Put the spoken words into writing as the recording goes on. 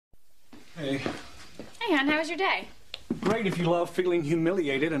Hey. Hey, hon, how was your day? Great if you love feeling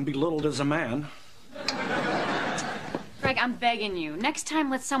humiliated and belittled as a man. Greg, I'm begging you. Next time,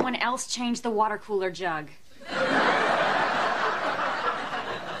 let someone else change the water cooler jug.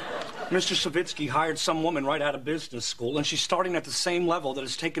 Mr. Savitsky hired some woman right out of business school, and she's starting at the same level that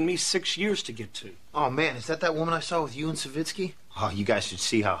it's taken me 6 years to get to. Oh, man, is that woman I saw with you and Savitsky? Oh, you guys should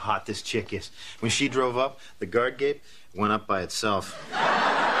see how hot this chick is. When she drove up, the guard gate went up by itself.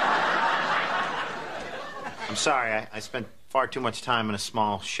 I'm sorry, I spent far too much time in a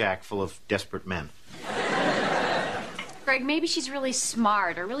small shack full of desperate men. Greg, maybe she's really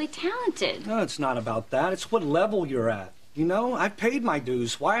smart or really talented. No, it's not about that. It's what level you're at. You know, I've paid my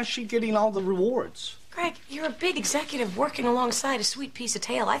dues. Why is she getting all the rewards? Greg, you're a big executive working alongside a sweet piece of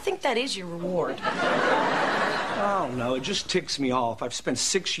tail. I think that is your reward. Oh, no, it just ticks me off. I've spent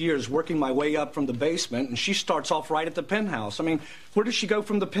 6 years working my way up from the basement, and she starts off right at the penthouse. I mean, where does she go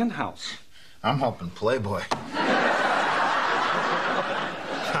from the penthouse? I'm hoping Playboy.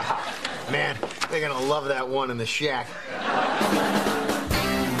 Man, they're gonna love that one in the shack.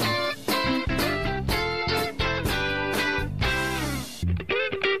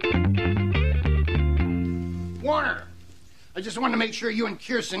 Warner, I just wanted to make sure you and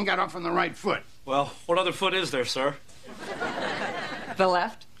Kirsten got off on the right foot. Well, what other foot is there, sir? The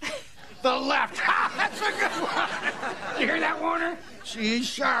left? The left. Ha! That's a good one. You hear that, Warner? She's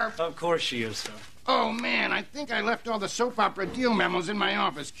sharp. Of course she is, sir. Oh, man, I think I left all the soap opera deal memos in my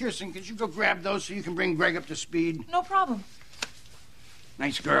office. Kirsten, could you go grab those so you can bring Greg up to speed? No problem.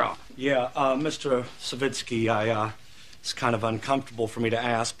 Nice girl. Yeah, Mr. Savitsky, it's kind of uncomfortable for me to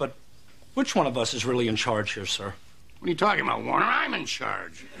ask, but which one of us is really in charge here, sir? What are you talking about, Warner? I'm in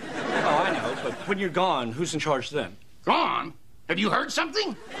charge. Oh, I know, but when you're gone, who's in charge then? Gone? Have you heard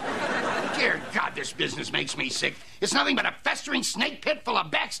something? Dear God, this business makes me sick. It's nothing but a festering snake pit full of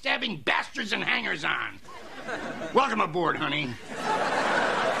backstabbing bastards and hangers-on. Welcome aboard, honey.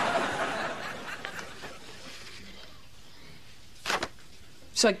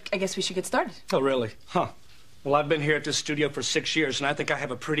 So I guess we should get started. Oh, really? Huh. Well, I've been here at this studio for 6 years, and I think I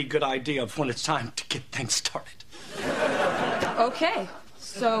have a pretty good idea of when it's time to get things started. Okay,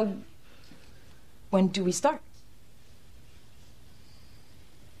 so when do we start?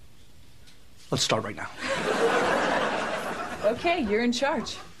 Let's start right now. Okay, you're in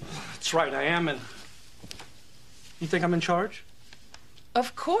charge. That's right, I am, and you think I'm in charge?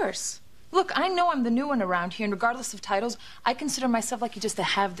 Of course. Look, I know I'm the new one around here, and regardless of titles, I consider myself lucky just to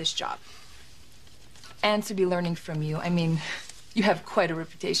have this job. And to be learning from you. I mean, you have quite a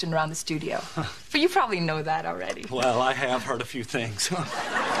reputation around the studio. But you probably know that already. Well, I have heard a few things.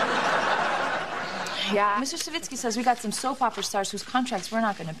 Yeah, Mr. Savitsky says we got some soap opera stars whose contracts we're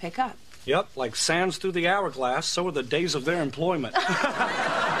not going to pick up. Yep, like sands through the hourglass, so are the days of their employment.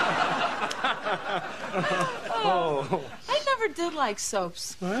 Oh. I never did like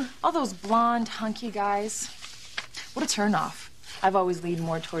soaps. Huh? All those blonde, hunky guys. What a turnoff. I've always leaned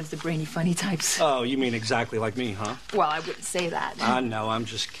more towards the brainy, funny types. Oh, you mean exactly like me, huh? Well, I wouldn't say that. I know, I'm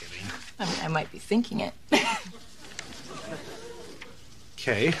just kidding. I mean, I might be thinking it.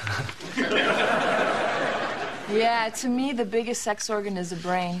 Okay. Yeah, to me, the biggest sex organ is the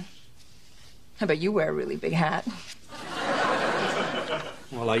brain. I bet you wear a really big hat.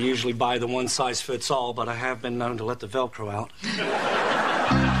 Well, I usually buy the one-size-fits-all, but I have been known to let the Velcro out.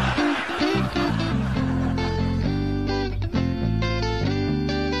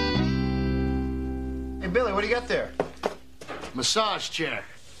 Hey, Billy, what do you got there? Massage chair.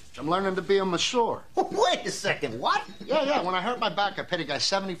 I'm learning to be a masseur. Wait a second, what? Yeah. When I hurt my back, I paid a guy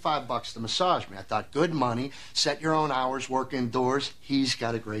 $75 to massage me. I thought, good money, set your own hours, work indoors. He's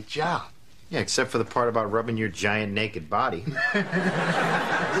got a great job. Yeah, except for the part about rubbing your giant naked body.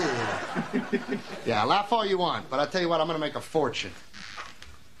 Yeah, laugh all you want, but I'll tell you what, I'm going to make a fortune.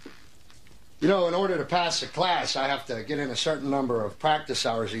 You know, in order to pass a class, I have to get in a certain number of practice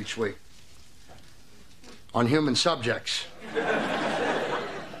hours each week on human subjects.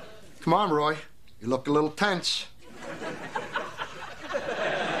 Come on, Roy. You look a little tense.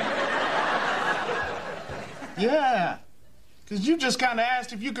 Yeah, because you just kind of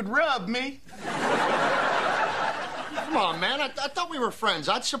asked if you could rub me. Come on, man. I thought we were friends.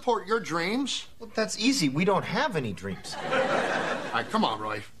 I'd support your dreams. Well, that's easy. We don't have any dreams. All right, come on,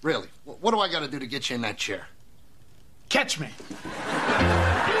 Roy. Really. What do I got to do to get you in that chair? Catch me.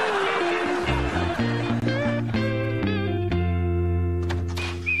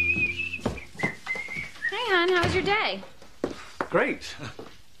 Hey, hon, how was your day? Great.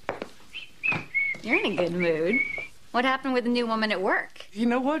 You're in a good mood. What happened with the new woman at work? You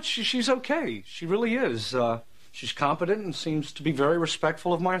know what? She's okay. She really is. She's competent and seems to be very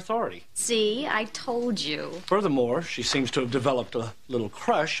respectful of my authority. See, I told you. Furthermore, she seems to have developed a little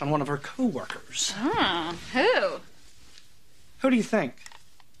crush on one of her co-workers. Who? Who do you think?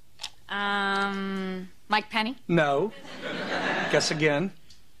 Mike Penny? No. Guess again.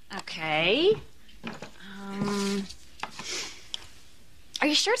 Okay. Are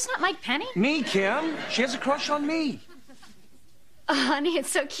you sure it's not Mike Penny? Me, Kim. She has a crush on me. Oh, honey,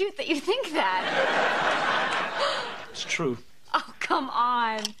 it's so cute that you think that. It's true. Oh, come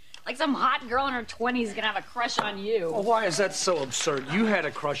on. Like some hot girl in her 20s is gonna have a crush on you. Well, why is that so absurd? You had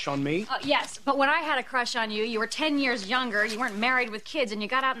a crush on me. Yes, but when I had a crush on you, you were 10 years younger, you weren't married with kids, and you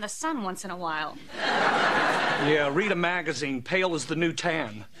got out in the sun once in a while. Yeah, read a magazine. Pale is the new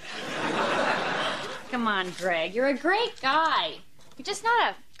tan. Come on, Greg. You're a great guy. You're just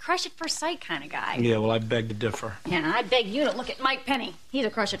not a crush at first sight kind of guy. Yeah, well, I beg to differ. Yeah, I beg you to look at Mike Penny. He's a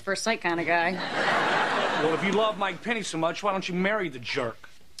crush at first sight kind of guy. Well, if you love Mike Penny so much, why don't you marry the jerk?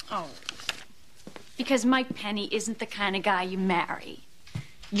 Oh. Because Mike Penny isn't the kind of guy you marry.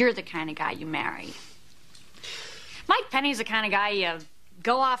 You're the kind of guy you marry. Mike Penny's the kind of guy you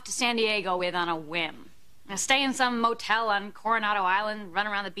go off to San Diego with on a whim. Now, stay in some motel on Coronado Island, run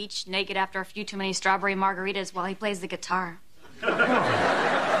around the beach naked after a few too many strawberry margaritas while he plays the guitar. Not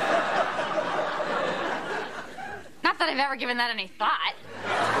that I've ever given that any thought.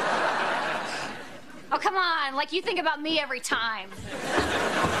 Oh, come on, like you think about me every time.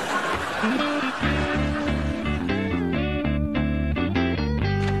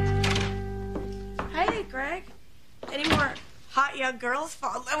 Hey, Greg. Any more hot young girls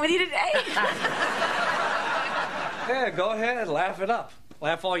fall in love with you today? Yeah, go ahead, laugh it up.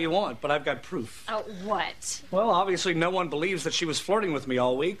 Laugh all you want, but I've got proof. Oh, what? Well, obviously no one believes that she was flirting with me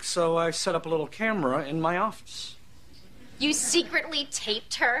all week, so I set up a little camera in my office. You secretly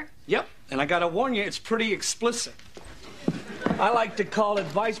taped her? Yep, and I gotta warn you, it's pretty explicit. I like to call it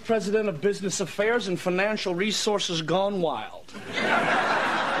Vice President of Business Affairs and Financial Resources Gone Wild.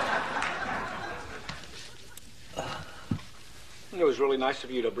 It was really nice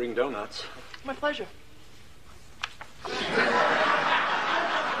of you to bring donuts. My pleasure.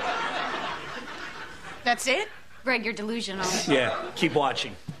 That's it? Greg, you're delusional. Yeah, keep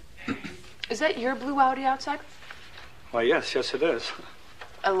watching. Is that your blue Audi outside? Why, yes, it is.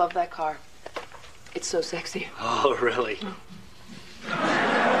 I love that car. It's so sexy. Oh, really?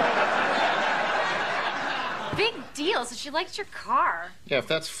 Big deal, so she liked your car. Yeah, if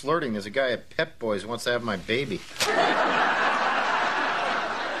that's flirting, there's a guy at Pep Boys who wants to have my baby.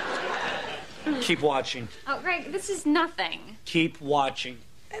 Keep watching. Oh, Greg, this is nothing. Keep watching.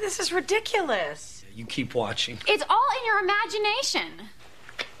 This is ridiculous. You keep watching. It's all in your imagination.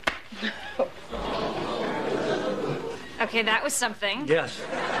 Okay, that was something. Yes,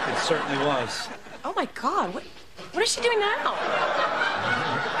 it certainly was. Oh, my God. What is she doing now?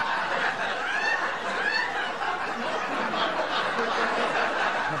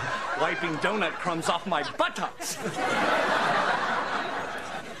 Wiping donut crumbs off my buttocks.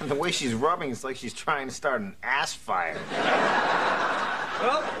 The way she's rubbing, it's like she's trying to start an ass fire.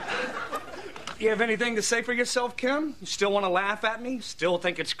 Well, you have anything to say for yourself, Kim? You still want to laugh at me? Still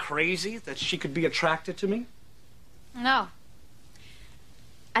think it's crazy that she could be attracted to me? No.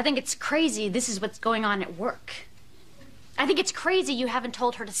 I think it's crazy this is what's going on at work. I think it's crazy you haven't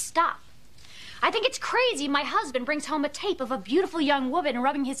told her to stop. I think it's crazy my husband brings home a tape of a beautiful young woman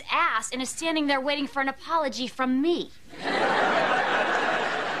rubbing his ass and is standing there waiting for an apology from me.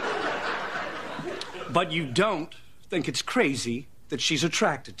 But you don't think it's crazy that she's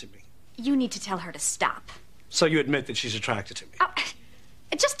attracted to me. You need to tell her to stop. So you admit that she's attracted to me? Oh,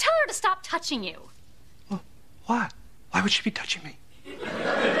 just tell her to stop touching you. Well, why? Why would she be touching me?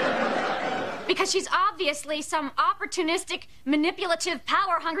 Because she's obviously some opportunistic, manipulative,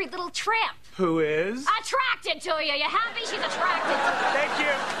 power-hungry little tramp. Who is? Attracted to you. You happy she's attracted to you? Thank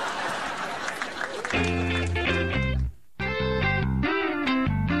you.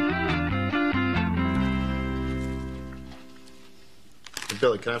 Hey,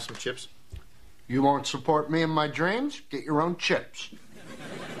 Billy, can I have some chips? You won't support me in my dreams? Get your own chips.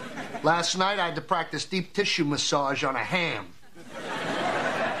 Last night I had to practice deep tissue massage on a ham.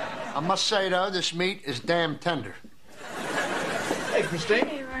 I must say, though, this meat is damn tender. Hey, Christine.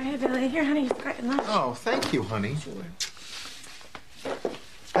 Hey, Roy. Hey, Billy. Here, honey, you've got your lunch. Oh, thank you, honey.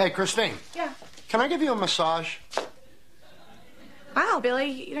 Hey, Christine. Yeah. Can I give you a massage? Wow, Billy,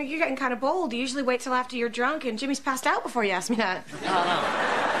 you know, you're getting kind of bold. You usually wait till after you're drunk and Jimmy's passed out before you ask me that.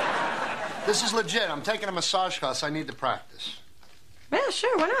 No. This is legit. I'm taking a massage class. I need to practice. Yeah,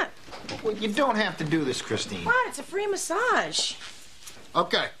 sure, why not? Well, you don't have to do this, Christine. What? It's a free massage.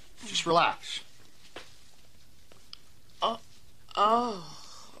 Okay, just relax. Oh.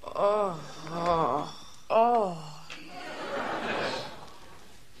 Oh. Oh. Oh.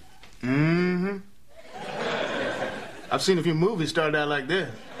 Mm-hmm. I've seen a few movies start out like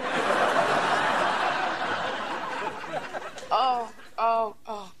this. Oh. Oh.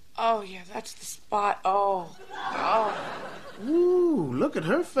 Oh. Oh, yeah, that's the spot. Oh. Oh. Ooh, look at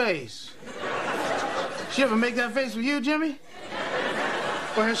her face. She ever make that face with you, Jimmy?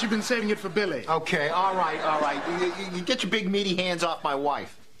 Or has she been saving it for Billy? Okay, all right. You get your big meaty hands off my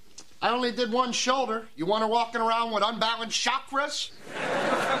wife. I only did one shoulder. You want her walking around with unbalanced chakras?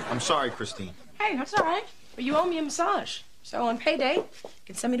 I'm sorry, Christine. Hey, that's all right. But you owe me a massage. So on payday, you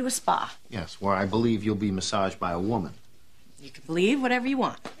can send me to a spa. Yes, where I believe you'll be massaged by a woman. You can believe whatever you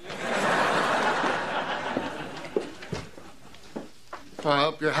want. I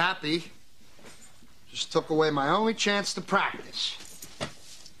hope you're happy. Just took away my only chance to practice.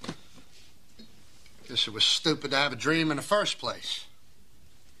 Guess it was stupid to have a dream in the first place.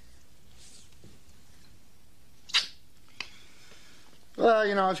 Well,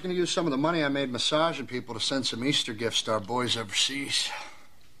 you know, I was going to use some of the money I made massaging people to send some Easter gifts to our boys overseas.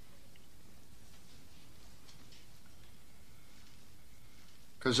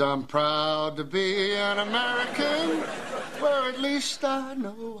 Because I'm proud to be an American, where at least I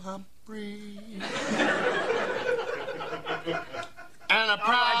know I'm free. And a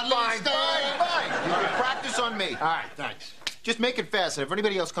proud Fine. You can practice on me. All right, thanks. Just make it fast, and if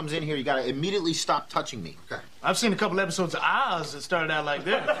anybody else comes in here, you gotta immediately stop touching me. Okay. I've seen a couple episodes of Oz that started out like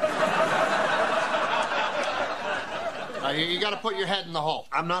this. You got to put your head in the hole.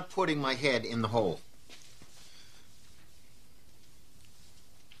 I'm not putting my head in the hole.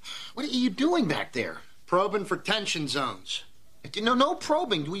 What are you doing back there? Probing for tension zones. No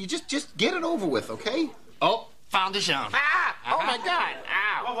probing. Will you just get it over with, okay? Oh, found a zone. Ah! Oh, my God.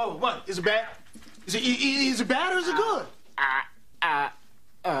 Ow. Whoa, what? Is it bad? Is it bad or is it good?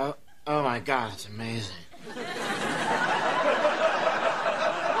 Oh, my God, it's amazing.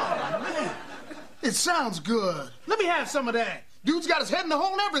 It sounds good. Let me have some of that. Dude's got his head in the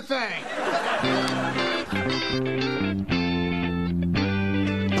hole and everything.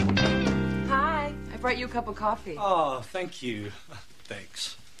 Hi. I brought you a cup of coffee. Oh, thank you.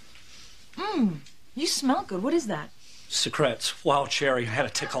 Thanks. You smell good. What is that? Secrets. Wild cherry. I had a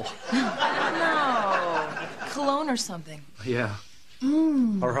tickle. No. Cologne or something. Yeah.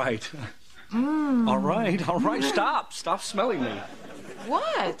 All right. All right. Stop smelling me.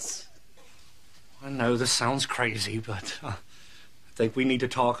 What? I know this sounds crazy, but I think we need to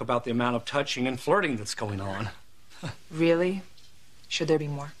talk about the amount of touching and flirting that's going on. Really? Should there be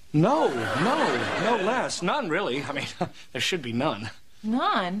more? No less. None, really. I mean, there should be none.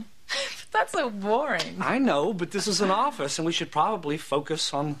 None? That's so boring. I know, but this is an office, and we should probably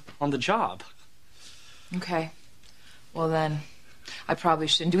focus on the job. Okay. Well, then, I probably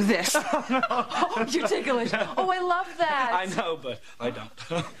shouldn't do this. Oh, you're ticklish. Oh, I love that. I know, but I don't.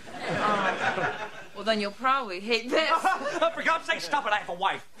 Well, then you'll probably hate this. For God's sake, stop it. I have a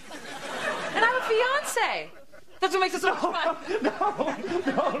wife. And I have a fiancé. That's what makes it so fun.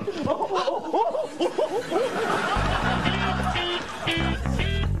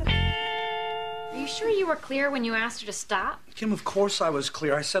 Are you sure you were clear when you asked her to stop? Kim, of course I was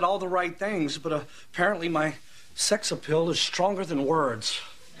clear. I said all the right things, but apparently my sex appeal is stronger than words.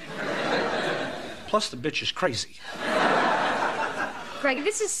 Plus, the bitch is crazy. Greg,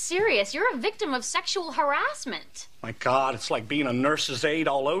 this is serious. You're a victim of sexual harassment. My God, it's like being a nurse's aide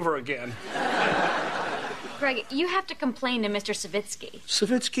all over again. Greg, you have to complain to Mr. Savitsky.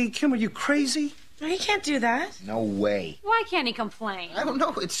 Savitsky, Kim, are you crazy? No, you can't do that. No way. Why can't he complain? I don't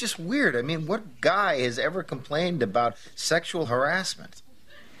know. It's just weird. I mean, what guy has ever complained about sexual harassment?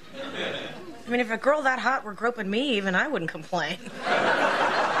 I mean, if a girl that hot were groping me, even I wouldn't complain.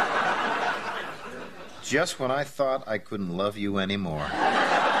 Just when I thought I couldn't love you anymore.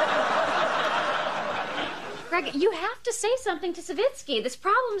 Greg, you have to say something to Savitsky. This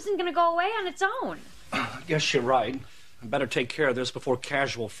problem isn't going to go away on its own. I guess you're right. I better take care of this before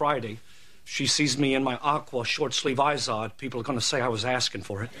Casual Friday. If she sees me in my aqua short-sleeve Izod, people are going to say I was asking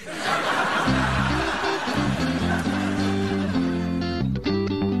for it.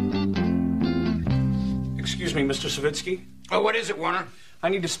 Excuse me, Mr. Savitsky. Oh, what is it, Warner? I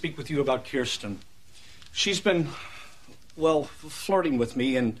need to speak with you about Kirsten. She's been, well, flirting with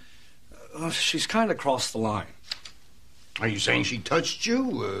me, and she's kind of crossed the line. Are you saying she touched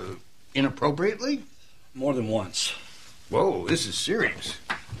you inappropriately? More than once. Whoa, this is serious.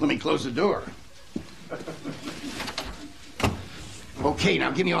 Let me close the door. Okay,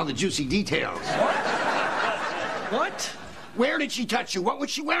 now give me all the juicy details. What? Where did she touch you? What was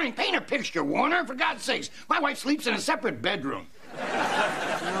she wearing? Paint a picture, Warner, for God's sakes. My wife sleeps in a separate bedroom.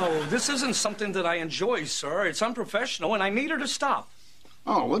 this isn't something that I enjoy, sir. It's unprofessional, and I need her to stop.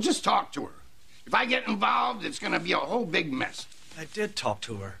 Oh, we'll just talk to her. If I get involved, it's going to be a whole big mess. I did talk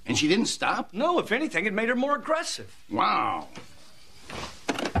to her. And she didn't stop? No, if anything, it made her more aggressive. Wow.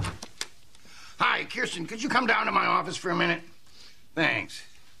 Hi, Kirsten, could you come down to my office for a minute? Thanks.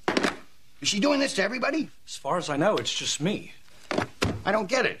 Is she doing this to everybody? As far as I know, it's just me. I don't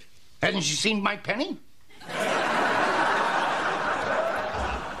get it. Hasn't she seen Mike Penny?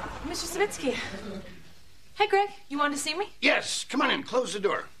 Mr. Savitsky. Hey, Greg, you wanted to see me? Yes, come on in, close the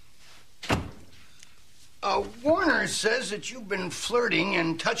door. Warner says that you've been flirting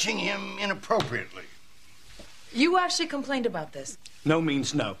and touching him inappropriately. You actually complained about this. No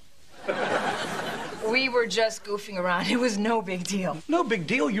means no. We were just goofing around. It was no big deal. No big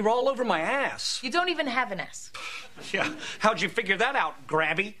deal. You were all over my ass. You don't even have an ass. Yeah. How'd you figure that out,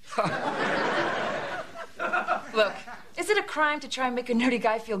 Grabby? Look, is it a crime to try and make a nerdy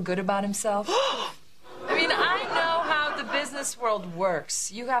guy feel good about himself? I mean, I know how the business world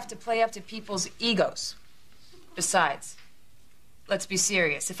works. You have to play up to people's egos. Besides, let's be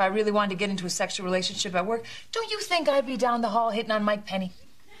serious. If I really wanted to get into a sexual relationship at work, don't you think I'd be down the hall hitting on Mike Penny?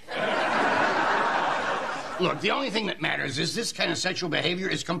 Look, the only thing that matters is this kind of sexual behavior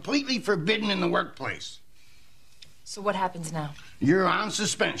is completely forbidden in the workplace. So what happens now? You're on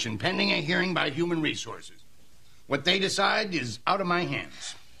suspension pending a hearing by Human Resources. What they decide is out of my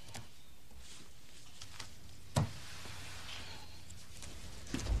hands.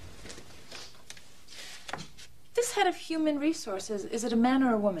 This head of Human Resources, is it a man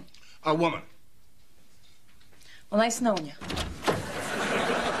or a woman? A woman. Well, nice knowing you.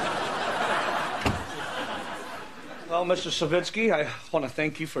 Well, Mr. Savitsky, I want to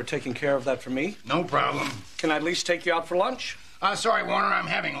thank you for taking care of that for me. No problem. Can I at least take you out for lunch? Sorry, Warner, I'm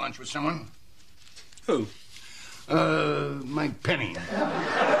having lunch with someone. Who? Mike Penny.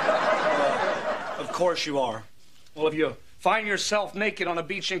 Of course you are. Well, if you find yourself naked on a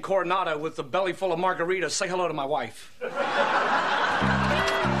beach in Coronado with a belly full of margaritas, say hello to my wife.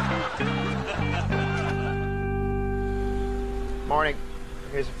 Morning.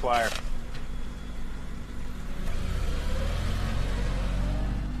 Here's a flyer.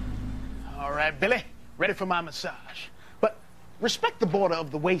 All right, Billy, ready for my massage. But respect the border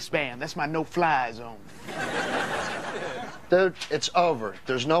of the waistband. That's my no-fly zone. Dude, it's over.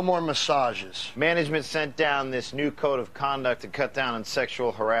 There's no more massages. Management sent down this new code of conduct to cut down on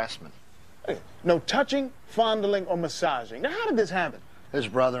sexual harassment. Hey, no touching, fondling, or massaging. Now, how did this happen? His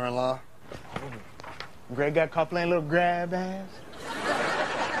brother-in-law. Greg got caught playing little grab ass?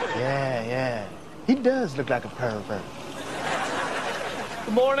 Yeah. He does look like a pervert.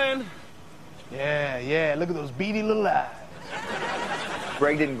 Good morning. Yeah. Look at those beady little eyes.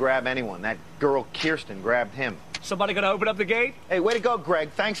 Greg didn't grab anyone. That girl Kirsten grabbed him. Somebody gonna open up the gate? Hey, way to go, Greg.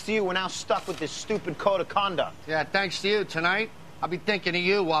 Thanks to you, we're now stuck with this stupid code of conduct. Yeah, thanks to you. Tonight, I'll be thinking of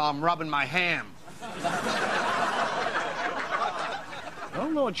you while I'm rubbing my ham. I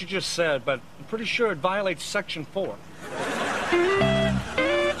don't know what you just said, but I'm pretty sure it violates Section 4.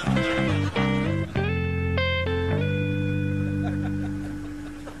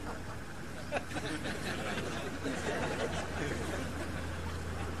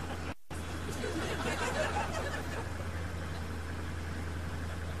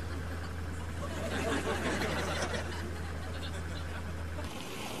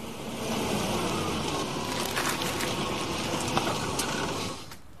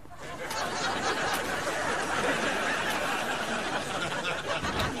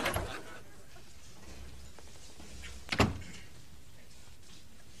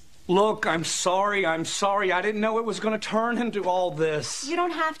 Look, I'm sorry. I didn't know it was going to turn into all this. You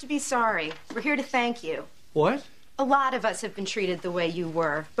don't have to be sorry. We're here to thank you. What? A lot of us have been treated the way you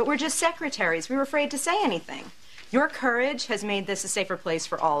were, but we're just secretaries. We were afraid to say anything. Your courage has made this a safer place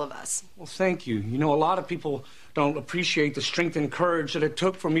for all of us. Well, thank you. You know, a lot of people don't appreciate the strength and courage that it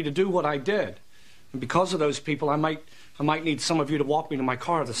took for me to do what I did. And because of those people, I might need some of you to walk me to my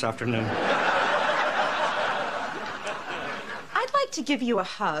car this afternoon. I'd like to give you a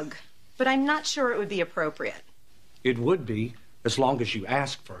hug, but I'm not sure it would be appropriate. It would be, as long as you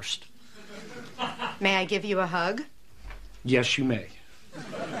ask first. May I give you a hug? Yes, you may.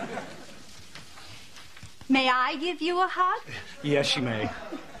 May I give you a hug? Yes, you may.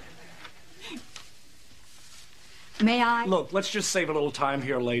 May I? Look, let's just save a little time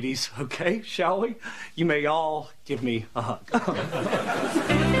here, ladies, okay? Shall we? You may all give me a hug.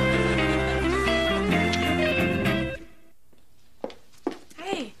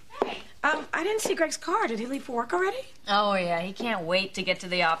 Hey. I didn't see Greg's car. Did he leave for work already? Oh, yeah, he can't wait to get to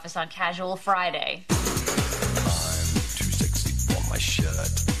the office on Casual Friday. I'm too sexy for my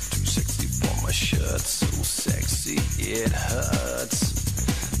shirt, too Too sexy for my shirt, so sexy it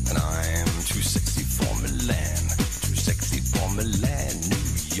hurts. And I'm too sexy for Milan, too sexy for Milan, New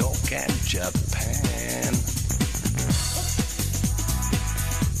York and Japan. And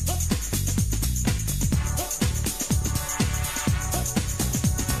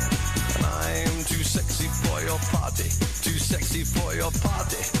I'm too sexy for your party, too sexy for your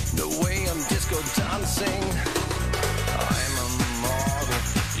party. No way I'm disco dancing. I'm a model,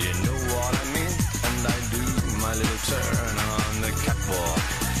 you know what I mean. And I do my little turn on the catwalk.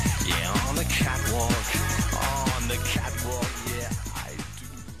 Yeah, on the catwalk, yeah, I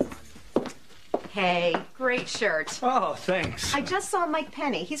do. Hey, great shirt. Oh, thanks. I just saw Mike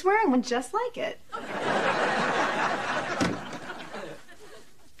Penny. He's wearing one just like it.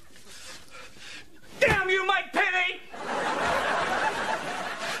 Damn you, Mike Penny!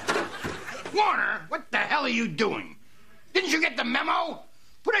 Warner, what the hell are you doing? Didn't you get the memo?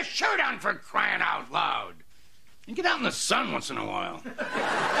 Put a shirt on for crying out loud. And get out in the sun once in a while.